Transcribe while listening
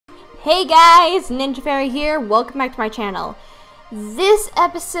Hey guys, Ninja Fairy here. Welcome back to my channel. This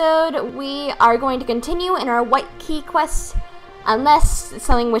episode, we are going to continue in our White Key quest, unless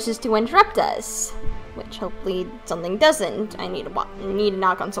something wishes to interrupt us, which hopefully something doesn't. I need to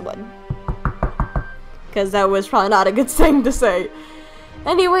knock on some wood, because that was probably not a good thing to say.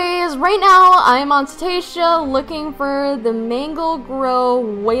 Anyways, right now I'm on Cetacea looking for the Mangle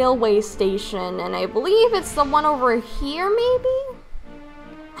Grove Railway Station, and I believe it's the one over here, maybe?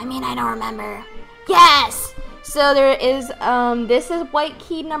 I don't remember. Yes! So there is, this is White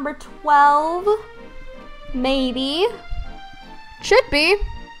Key number 12. Maybe. Should be.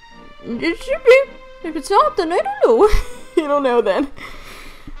 It should be. If it's not, then I don't know. You don't know then.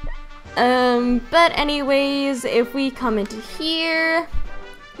 But anyways, if we come into here,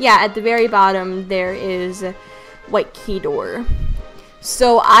 yeah, at the very bottom, there is White Key door.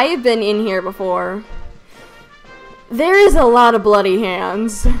 So I've been in here before. There is a lot of bloody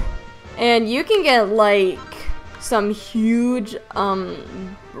hands, and you can get like some huge,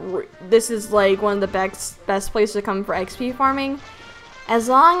 this is like one of the best places to come for XP farming, as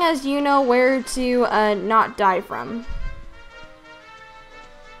long as you know where to not die from.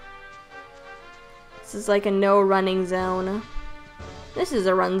 This is like a no running zone. This is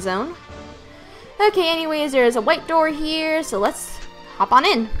a run zone. Okay, anyways, there's a white door here, so let's hop on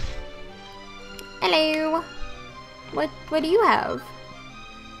in. Hello. What do you have?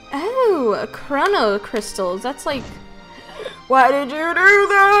 Oh, chrono crystals. That's like, why did you do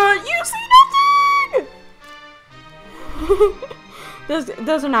that? You see nothing.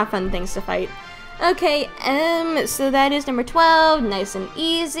 Those are not fun things to fight. Okay, so that is number 12, nice and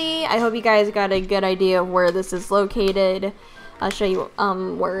easy. I hope you guys got a good idea of where this is located. I'll show you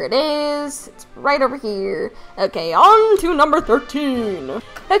where it is. It's right over here. Okay, on to number 13.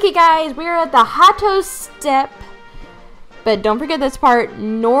 Okay guys, we are at the Hato Step. But don't forget this part,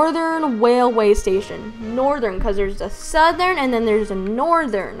 Northern Railway Station. Northern, because there's a southern and then there's a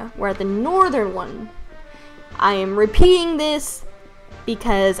northern. We're at the northern one. I am repeating this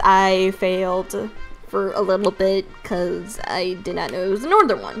because I failed for a little bit because I did not know it was the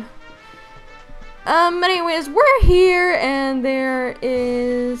northern one. But anyways, we're here and there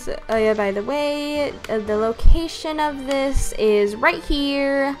is, oh yeah, by the way, the location of this is right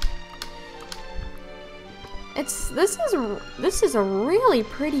here. This is a really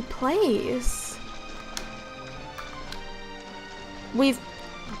pretty place. We've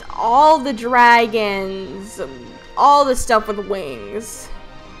all the dragons, all the stuff with wings,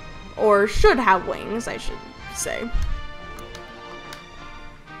 or should have wings, I should say.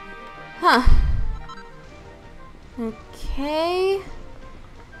 Huh. Okay.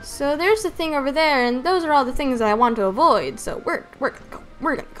 So there's the thing over there, and those are all the things that I want to avoid. So we're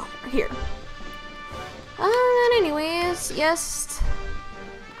gonna go over here. And anyways, yes.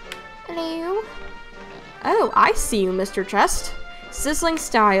 Hello. Oh, I see you, Mr. Chest. Sizzling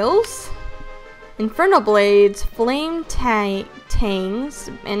Styles, Infernal Blades, Flame Tangs,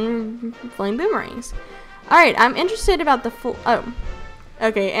 and Flame Boomerangs. Alright, I'm interested about the full. Oh.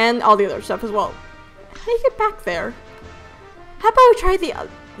 Okay, and all the other stuff as well. How do you get back there? How about we try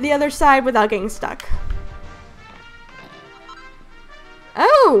the other side without getting stuck?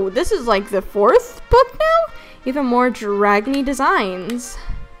 Oh, this is like the 4th book now? Even more dragony designs.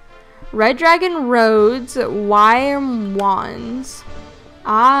 Red Dragon Roads, Wire Wands.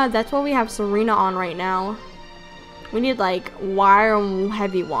 Ah, that's what we have Serena on right now. We need like wire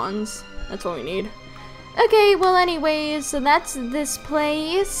heavy wands. That's what we need. Okay, well anyways, so that's this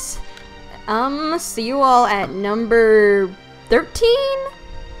place. See you all at number 13?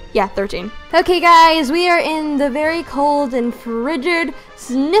 Yeah, 13. Okay guys, we are in the very cold and frigid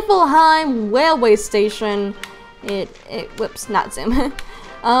Sniffelheim Railway Station. Whoops, not zoom.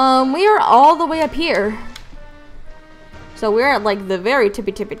 We are all the way up here. So we're at like the very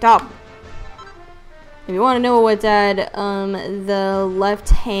tippy top. If you want to know what's at the left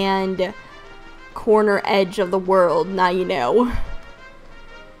hand corner edge of the world, now you know.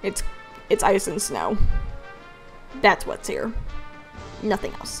 It's ice and snow. That's what's here.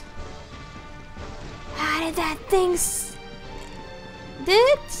 Nothing else. How did that thing did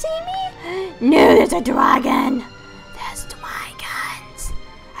it see me? No, there's a dragon. There's dragons.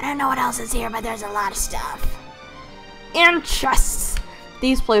 I don't know what else is here, but there's a lot of stuff. And chests.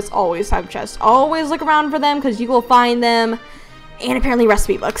 These places always have chests. Always look around for them because you will find them. And apparently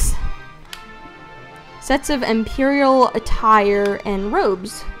recipe books. Sets of imperial attire and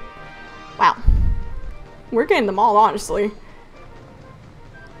robes. Wow. We're getting them all, honestly.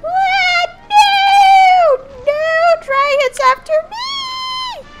 Dragons after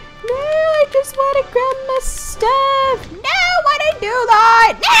me! No, I just want to grab my stuff. No, why did I do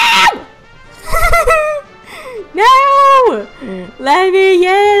that? No!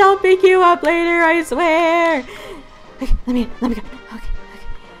 up later, I swear. Okay, let me go. Okay.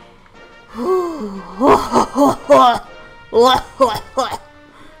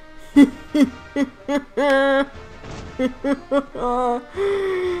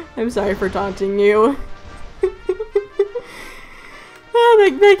 I'm sorry for taunting you. Oh,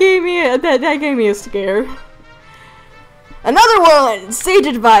 that gave me a scare. Another one! Sage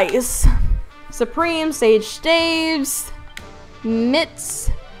advice. Supreme sage staves,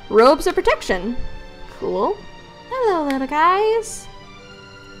 mitts, robes of protection. Cool. Hello, little guys.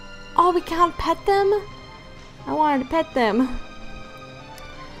 Oh, we can't pet them? I wanted to pet them.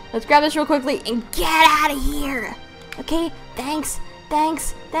 Let's grab this real quickly and get out of here. Okay, thanks. Let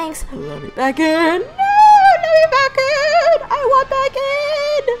me back in. No, let me back in. I want back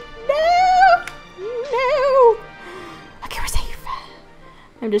in. No. Okay, we're safe.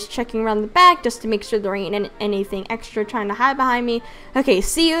 I'm just checking around the back just to make sure there ain't anything extra trying to hide behind me. Okay,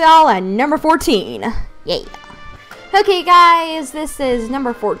 see you all at number 14. Yeah. Okay, guys, this is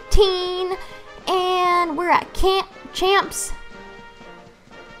number 14, and we're at Champ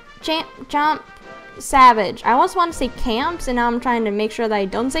Savage. I always want to say camps, and now I'm trying to make sure that I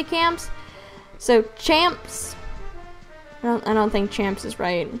don't say camps. So Champs. I don't think Champs is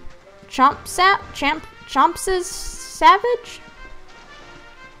right. Champs is Savage.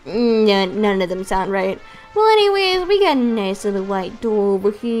 No, none of them sound right. Well, anyways, we got a nice little white door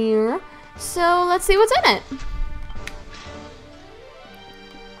over here. So let's see what's in it.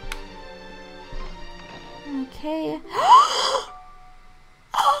 Okay.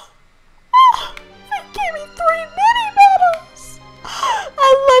 They gave me 3 mini medals. I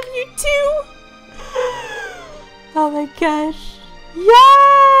love you too. Oh my gosh.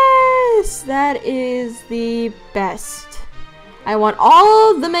 Yes! That is the best. I want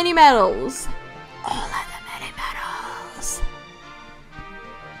all the mini medals. All of the mini medals.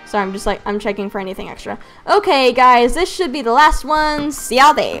 Sorry, I'm checking for anything extra. Okay, guys, this should be the last one. See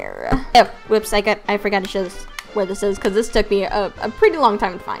y'all there. Oh, whoops, I forgot to show this where this is because this took me a pretty long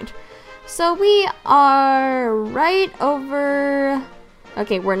time to find. So we are right over.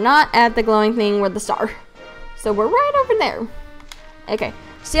 Okay, we're not at the glowing thing with the star. So we're right over there. Okay,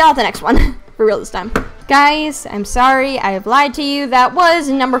 see y'all at the next one. For real this time. Guys, I'm sorry, I have lied to you. That was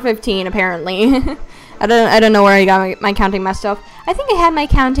number 15, apparently. I don't know where I got my counting messed up. I think I had my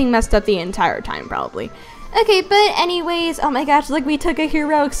counting messed up the entire time, probably. Okay, but anyways, oh my gosh, look, we took a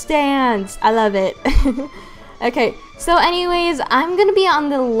heroic stance. I love it. Okay, so anyways, I'm gonna be on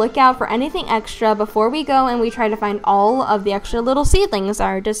the lookout for anything extra before we go and we try to find all of the extra little seedlings that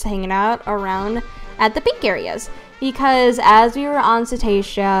are just hanging out around at the pink areas. Because as we were on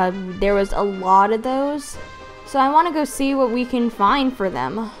Cetacea, there was a lot of those. So I want to go see what we can find for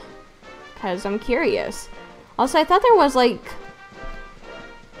them. Because I'm curious. Also, I thought there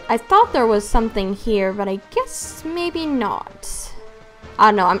was something here, but I guess maybe not. I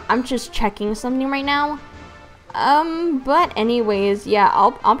don't know, I'm just checking something right now. But anyways, yeah,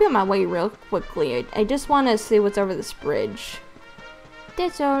 I'll be on my way real quickly. I just want to see what's over this bridge.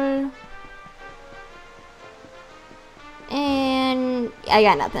 That's all. And I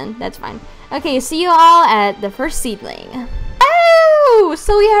got nothing. That's fine. Okay, see you all at the first seedling. Oh,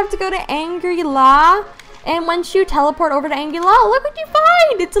 so we have to go to Angry-La. And once you teleport over to Angry-La, look what you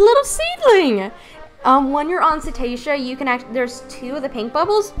find. It's a little seedling. When you're on Cetacea, you can there's 2 of the pink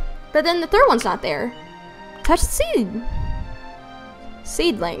bubbles, but then the 3rd one's not there. Touch the seed.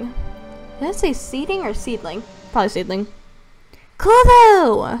 Seedling. Did I say seeding or seedling? Probably seedling. Cool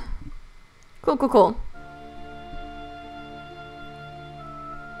though. Cool.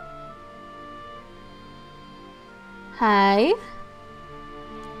 Hi.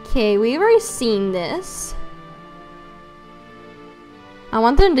 Okay, we've already seen this. I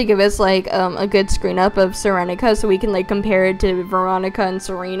want them to give us like a good screen up of Serenica so we can like compare it to Veronica and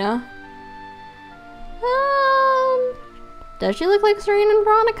Serena. Does she look like Serena and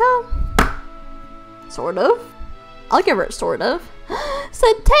Veronica? Sort of. I'll give her a sort of.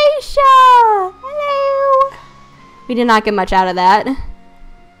 Cetacea! Hello! We did not get much out of that.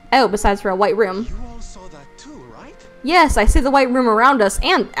 Oh, besides for a white room. You all saw that too, right? Yes, I see the white room around us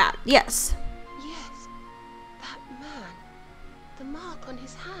and that, yes. Yes, that man. The mark on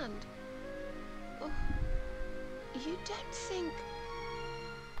his hand. Oh, you don't think...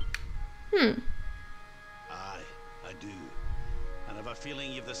 Aye, I do. And I've a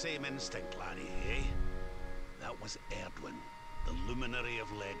feeling you've the same instinct, laddie, eh? That was Erdwin, the luminary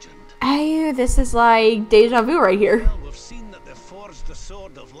of legend. Oh, this is like deja vu right here. Well, we've seen that they forged the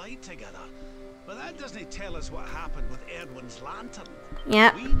Sword of Light together. But that doesn't tell us what happened with Erdwin's lantern.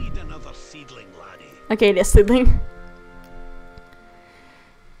 Yeah. We need another seedling, laddie. Okay, it is seedling.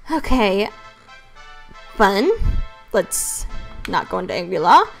 Okay. Fun. Let's not go into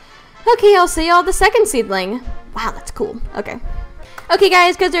Angula. Okay, I'll see y'all the second seedling. Wow, that's cool. Okay. Okay,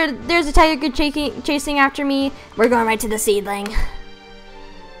 guys, because there's a tiger chasing after me. We're going right to the seedling.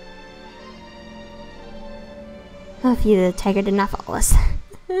 Hopefully the tiger did not follow us.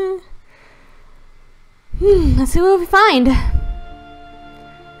 Let's see what we find.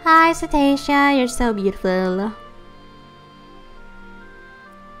 Hi, Cetacea. You're so beautiful.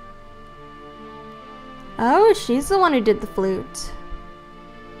 Oh, she's the one who did the flute.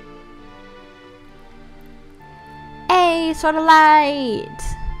 Hey, sort of light.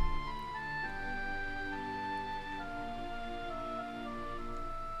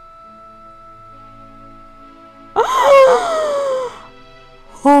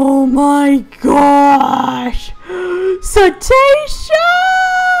 Oh my gosh! Cetacea!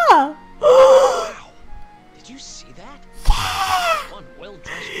 Wow! Did you see that? Yeah! One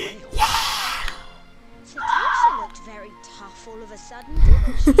well-dressed whale. Yeah! Cetacea looked very tough all of a sudden,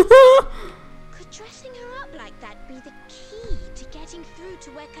 didn't she? Could dressing her up like that be the key to getting through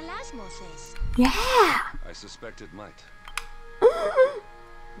to where Kalasmos is? Yeah! I suspect it might.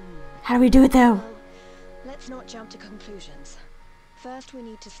 How do we do it though? Well, let's not jump to conclusions. First, we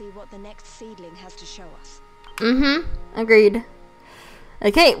need to see what the next seedling has to show us. Agreed.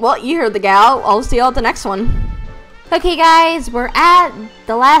 Okay, well, you heard the gal. I'll see y'all at the next one. Okay, guys, we're at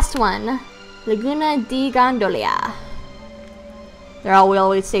the last one. Laguna di Gondolia. They're all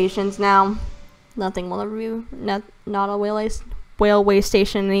railway stations now. Nothing will ever be not a railway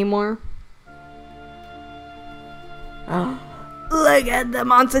station anymore. Look at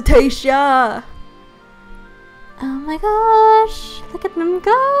them on Cetacea! Oh my gosh! Look at them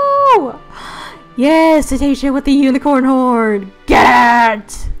go! Yes, Cetacea with the unicorn horn!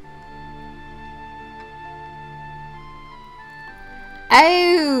 Get!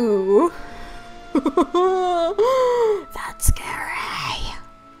 Oh! That's scary.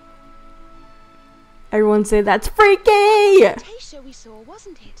 Everyone say that's freaky! Cetacea we saw,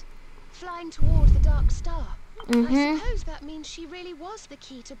 wasn't it? Flying toward the Dark Star. I suppose that means she really was the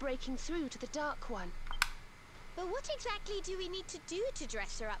key to breaking through to the Dark One. But what exactly do we need to do to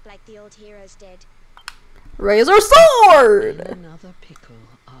dress her up like the old heroes did? Raise our sword! Another pickle,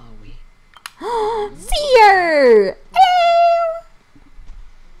 are we? See her! Hello!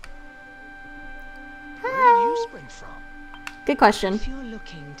 Where did you spring from? Good question. If you're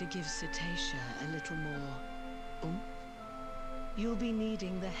looking to give Cetacea a little more you'll be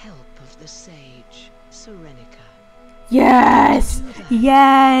needing the help of the sage, Serenica. Yes!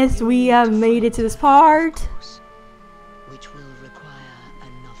 Yes! We have made it to this part. Which will require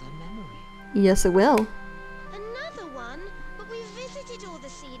another memory. Yes, it will. Another one? But we've visited all the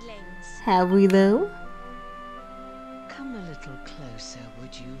seedlings. Have we, though? Come a little closer,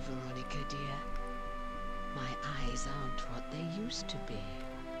 would you, Veronica dear? My eyes aren't what they used to be.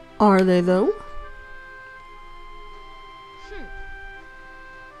 Are they, though?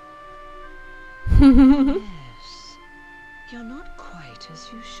 Yes. You're not quite as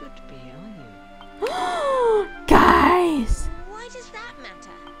you should be, are you? Guys! Why does that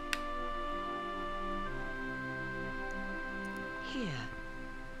matter? Here,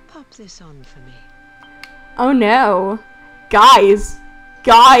 pop this on for me. Oh no. Guys!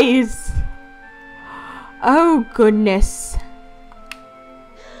 Guys! Oh goodness.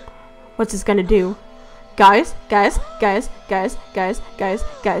 What's this gonna do? Guys, guys, guys, guys, guys, guys,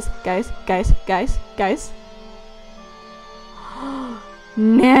 guys, guys, guys, guys, guys.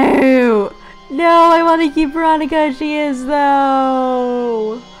 No! No, I want to keep Veronica as she is,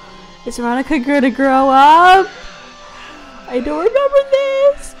 though. Is Veronica going to grow up? I don't remember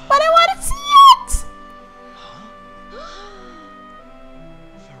this, but I want to see it!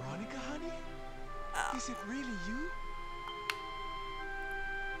 Veronica, honey? Is it really you?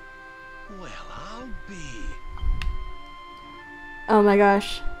 Well, I'll be. Oh my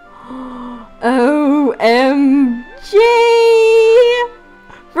gosh. OMG!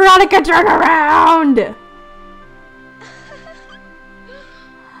 Veronica, turn around!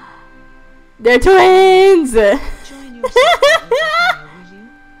 They're twins! Join yourself over here, will you?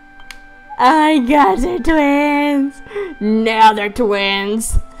 Oh my gosh, they're twins! Now they're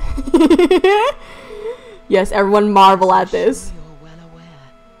twins! Yes, everyone marvel at this. You're well aware.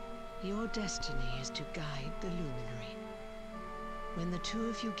 Your destiny is to guide the luminary. When the two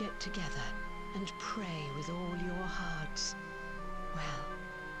of you get together and pray with all your hearts, well,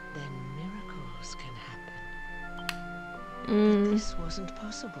 then miracles can happen. But this wasn't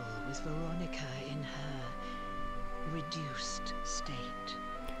possible with Veronica in her reduced state.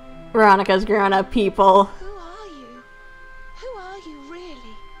 Veronica's grown up, people. Who are you? Who are you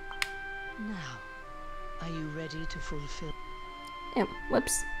really?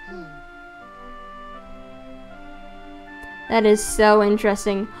 That is so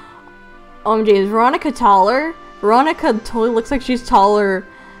interesting. OMG, is Veronica taller? Veronica totally looks like she's taller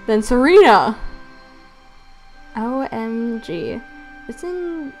than Serena. OMG.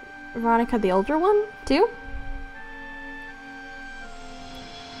 Isn't Veronica the older one, too?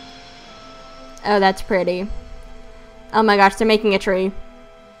 Oh, that's pretty. Oh my gosh, they're making a tree.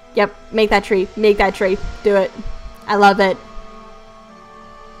 Yep, make that tree. Make that tree. Do it. I love it.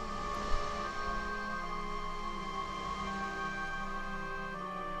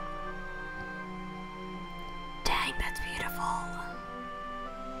 Dang, that's beautiful.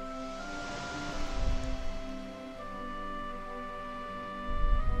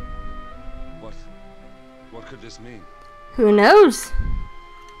 What could this mean? Who knows?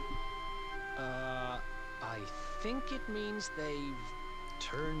 I think it means they've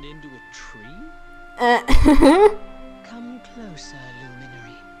turned into a tree? Come closer,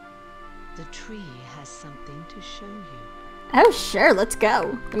 Luminary. The tree has something to show you. Oh, sure, let's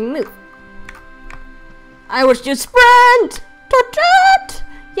go. Let me move. I wish to sprint! Tut-tut!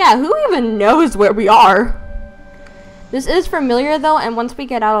 Yeah, who even knows where we are? This is familiar, though, and once we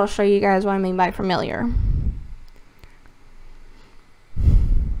get out, I'll show you guys what I mean by familiar.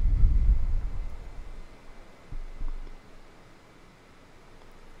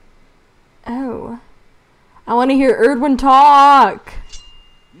 Oh. I want to hear Erdwin talk!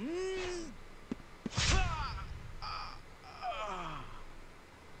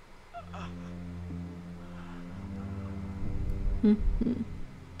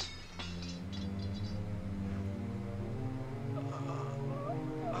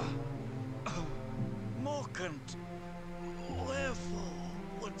 Morkant, wherefore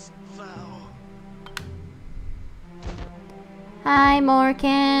wouldst thou? Hi,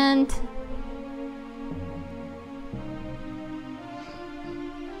 Morkant.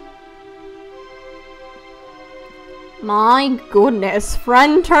 My goodness,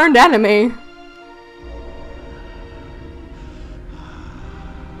 friend turned enemy.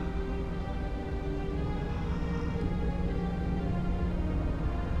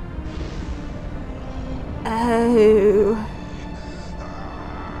 Oh.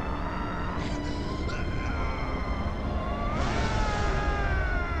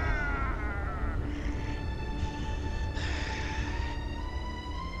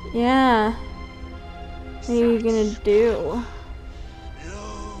 Yeah. What are you gonna do?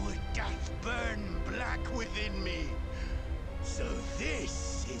 Lo, it doth burn black within me. So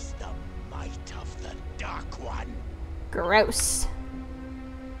this is the might of the Dark One. Gross.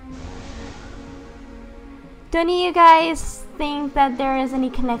 Do any of you guys think that there is any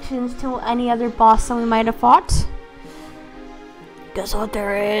connections to any other boss that we might have fought? Guess what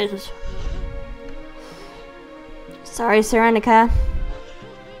there is. Sorry, Serenica.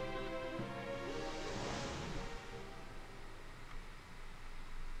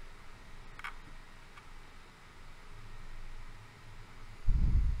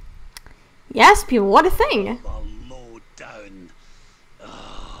 Yes, people, what a thing! The low down.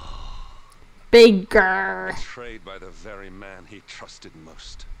 Bigger. Betrayed by the very man he trusted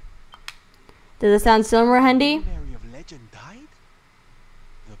most. Does it sound similar, Hendy? Mary of Legend died?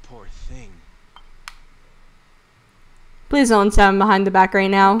 The poor thing. Please don't sound behind the back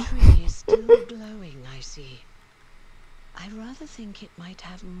right now. The tree is still glowing, I see. I rather think it might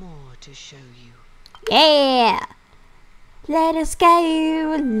have more to show you. Yeah! Let us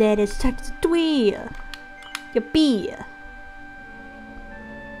go! Let us touch the tree! Yippee!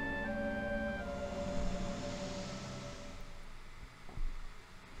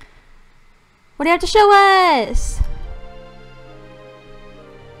 What do you have to show us?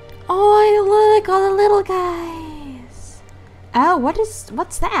 Oh, look, all the little guys. Oh,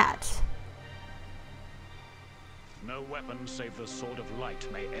 what's that? No weapon save the Sword of Light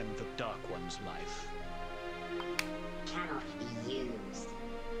may end the Dark One's life. Cannot be used.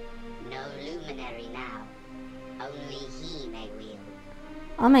 No luminary now. Only he may wield.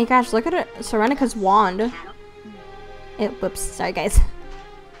 Oh my gosh, look at it. Serenica's wand. Whoops, sorry guys.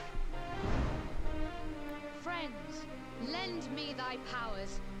 Friends, lend me thy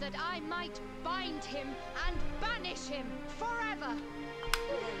powers, that I might bind him and banish him forever.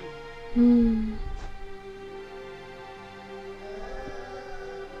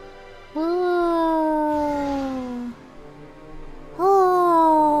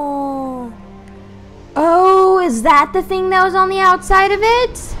 Oh, is that the thing that was on the outside of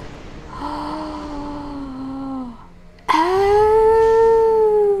it?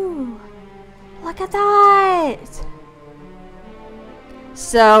 Oh, look at that.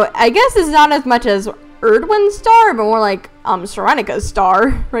 So, I guess it's not as much as Erdwin's star, but more like Serenica's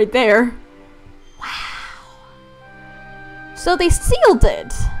star right there. Wow. So they sealed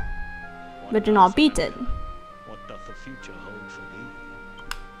it, but did not beat it. What doth the future hold for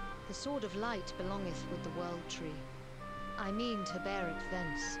thee? The sword of light belongeth with the world tree. I mean to bear it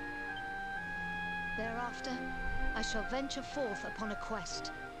thence. Thereafter, I shall venture forth upon a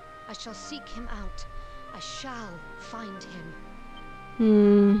quest. I shall seek him out. I shall find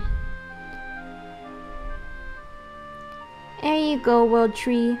him. There you go, world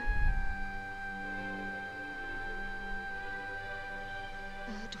tree.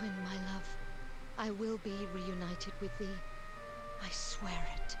 Erdwin, my love, I will be reunited with thee. I swear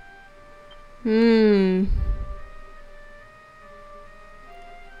it.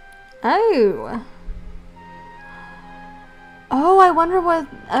 Oh. Oh, I wonder what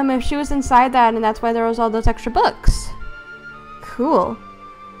if she was inside that and that's why there was all those extra books. Cool.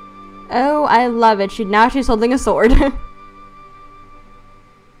 Oh, I love it. Now she's holding a sword.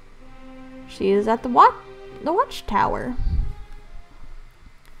 She is at the watchtower.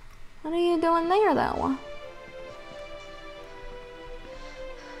 What are you doing there, though?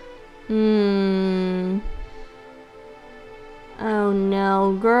 Oh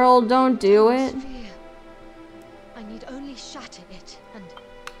no, girl, don't do it. I need only shatter it and...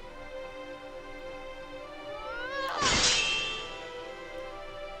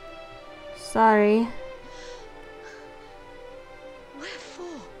 Sorry.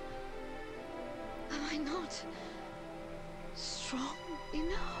 Wherefore? Am I not strong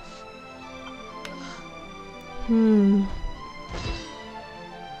enough?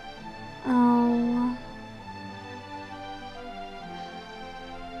 Oh.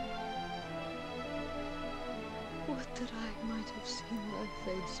 Would that I might have seen thy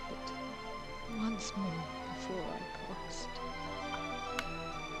face but once more before I passed.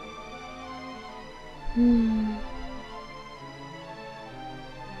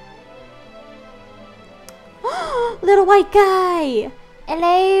 Little white guy!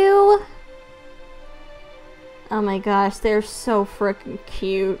 Hello! Oh my gosh, they're so freaking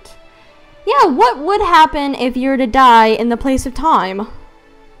cute. Yeah, what would happen if you were to die in the place of time?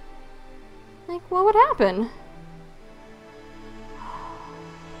 Like, what would happen?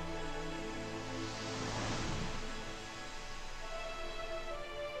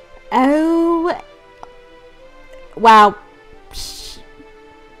 Oh. Wow.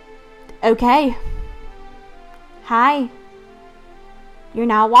 Okay. Hi. You're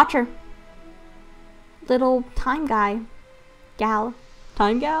now a watcher. Little time guy. Gal.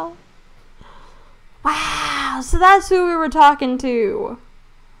 Time gal? Wow, so that's who we were talking to.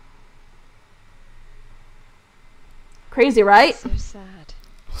 Crazy, right? So sad.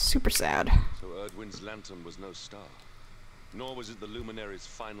 Super sad. So Erdwin's lantern was no star, nor was it the Luminary's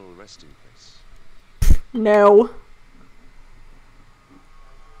final resting place. No.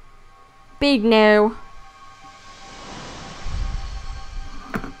 Big no.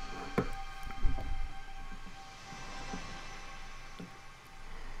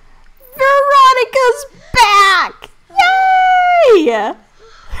 Veronica's back! Yay!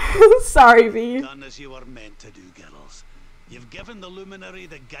 Sorry, V. Done as you were meant to do, girls. You've given the Luminary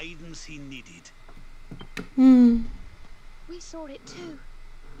the guidance he needed. We saw it too.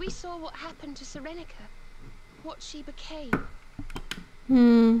 We saw what happened to Serenica. What she became.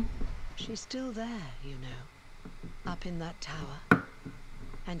 She's still there, you know. Up in that tower.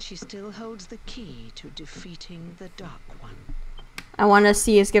 And she still holds the key to defeating the Dark One. I want to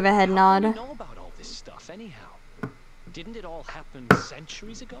see us give a head nod. How do we know about all this stuff anyhow? Didn't it all happen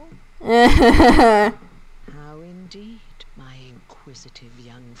centuries ago? How indeed, my inquisitive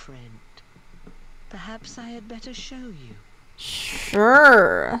young friend. Perhaps I had better show you.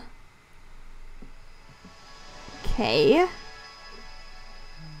 Sure. Okay.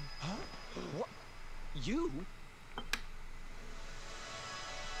 Huh? What? You?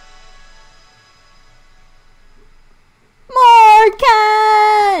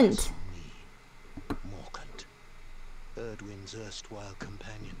 Morkant! Morkant, Erdwin's erstwhile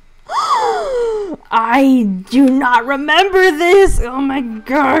companion. I do not remember this. Oh my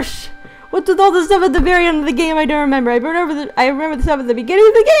gosh. What's with all the stuff at the very end of the game I don't remember? I remember the stuff at the beginning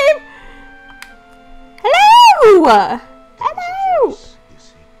of the game. Hello! Hello! Voice, you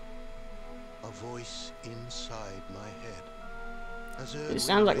see. A voice inside my head. As It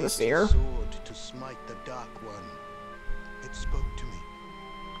sounds like the seer. Sword to smite the Dark One. It spoke to me.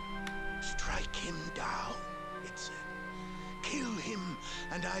 Strike him down, it said. Kill him,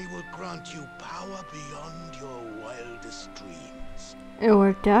 and I will grant you power beyond your wildest dreams. It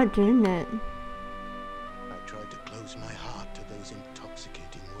worked out, didn't it? I tried to close my heart to those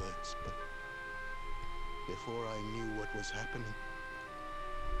intoxicating words, but before I knew what was happening,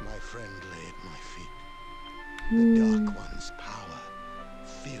 my friend lay at my feet. The Dark One's power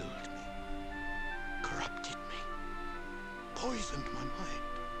filled me, corrupted me, poisoned my mind.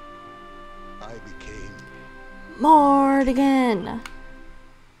 I became Mortigan.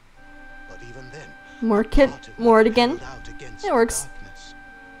 But even then, Mortigan. out against It works. darkness.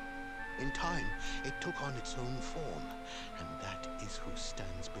 In time, it took on its own form, and that is who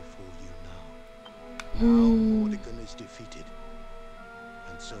stands before you now. Now Mortigan is defeated,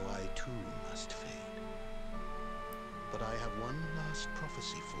 and so I too must fade. But I have one last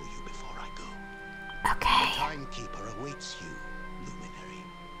prophecy for you before I go. Okay. The Timekeeper awaits you, Luminary,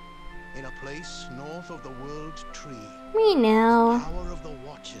 in a place north of the World Tree. We know. The power of the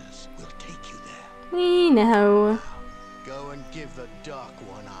Watchers will take you there. We know. Go and give the Dark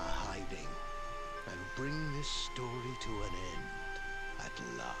One our hiding, and bring this story to an end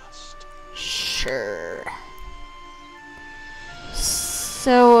at last. Sure.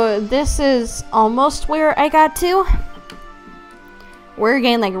 So this is almost where I got to. We're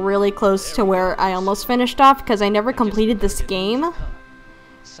getting like really close to where I almost finished off because I never completed this game.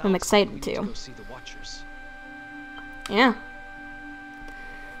 I'm excited to. Go see the Watchers. Yeah.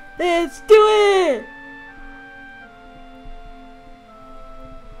 Let's do it!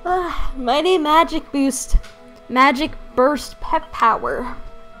 Mighty Magic Boost. Magic Burst Pep Power.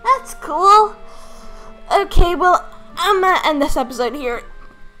 That's cool. Okay, well, I'm gonna end this episode here.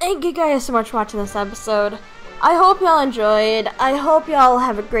 Thank you guys so much for watching this episode. I hope y'all enjoyed. I hope y'all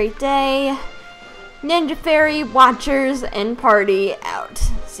have a great day. Ninja Fairy, Watchers, and Party out.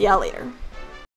 See y'all later.